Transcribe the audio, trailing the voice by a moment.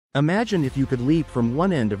Imagine if you could leap from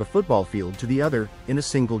one end of a football field to the other in a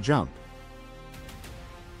single jump.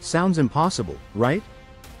 Sounds impossible, right?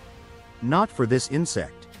 Not for this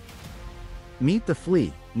insect. Meet the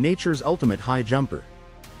flea, nature's ultimate high jumper.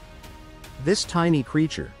 This tiny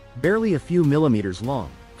creature, barely a few millimeters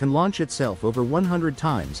long, can launch itself over 100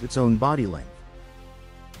 times its own body length.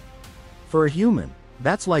 For a human,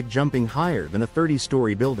 that's like jumping higher than a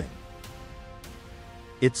 30-story building.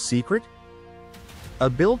 Its secret? A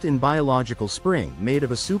built-in biological spring made of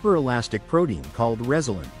a super-elastic protein called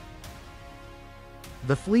resilin.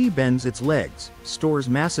 The flea bends its legs, stores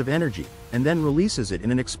massive energy, and then releases it in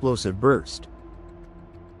an explosive burst,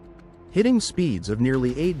 hitting speeds of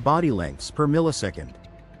nearly 8 body lengths per millisecond.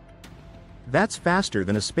 That's faster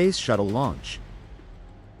than a space shuttle launch.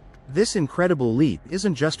 This incredible leap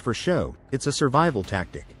isn't just for show, it's a survival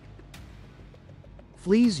tactic.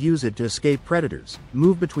 Fleas use it to escape predators,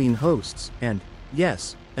 move between hosts, and,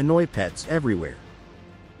 yes, annoy pets everywhere.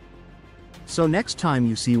 So next time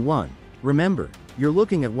you see one, remember, you're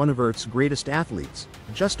looking at one of Earth's greatest athletes,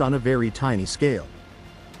 just on a very tiny scale.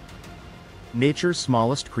 Nature's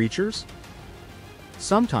smallest creatures?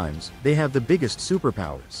 Sometimes, they have the biggest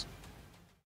superpowers.